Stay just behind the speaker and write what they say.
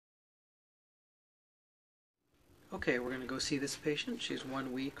Okay, we're going to go see this patient. She's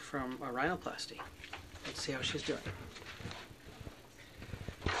 1 week from a rhinoplasty. Let's see how she's doing.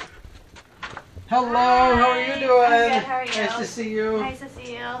 Hello, Hi. how are you doing? I'm good, how are you? Nice to see you. Nice to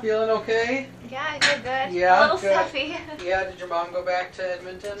see you. Feeling okay? Yeah, good. Yeah, a little good. stuffy. Yeah, did your mom go back to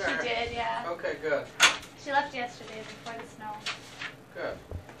Edmonton? Or? She did, yeah. Okay, good. She left yesterday before the snow. Good.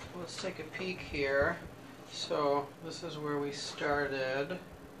 Let's take a peek here. So, this is where we started.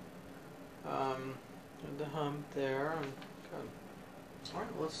 The hump there. Good. Alright,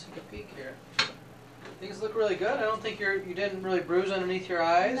 let's take a peek here. Things look really good. I don't think you didn't really bruise underneath your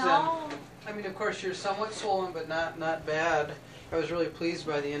eyes. No. And, I mean, of course, you're somewhat swollen, but not bad. I was really pleased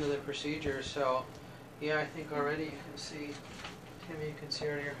by the end of the procedure. So, yeah, I think already you can see, Timmy, you can see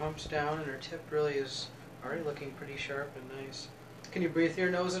already your hump's down, and her tip really is already looking pretty sharp and nice. Can you breathe through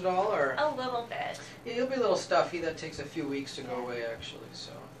your nose at all, or? A little bit. Yeah, you'll be a little stuffy. That takes a few weeks to go away, actually.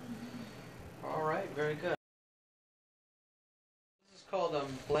 So, all right, very good. This is called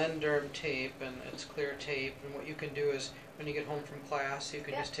Blend-Derm tape, and it's clear tape. And what you can do is, when you get home from class, you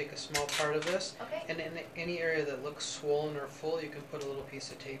can just take a small part of this, and in any area that looks swollen or full, you can put a little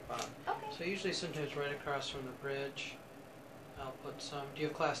piece of tape on. Okay. So usually, sometimes right across from the bridge, I'll put some. Do you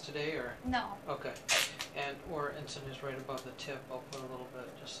have class today, or? No. Okay. And sometimes right above the tip, I'll put a little bit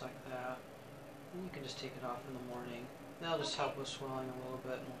just like that. And you can just take it off in the morning. That'll just help with swelling a little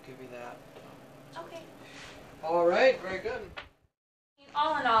bit, and we'll give you that. Okay. All right, very good.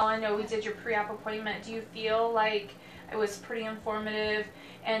 All in all, I know we did your pre-op appointment. Do you feel like it was pretty informative?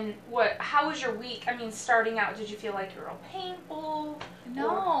 And how was your week? I mean, starting out, did you feel like you were all painful?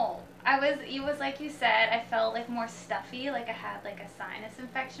 No. It was like you said, I felt like more stuffy, like I had like a sinus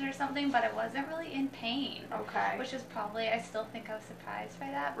infection or something, but I wasn't really in pain. Okay. Which is probably, I still think I was surprised by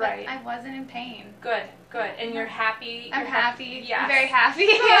that, but right. I wasn't in pain. Good. And you're happy? I'm happy. Yes. I'm very happy.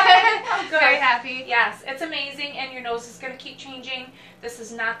 Good. Good. Very happy. Yes, it's amazing, and your nose is going to keep changing. This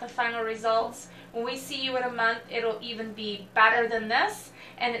is not the final results. When we see you in a month, it'll even be better than this,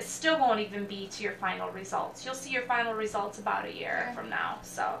 and it still won't even be to your final results. You'll see your final results about a year from now.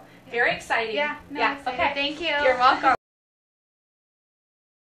 So, very exciting. Yeah, no, yeah. excited. Okay. Thank you. You're welcome.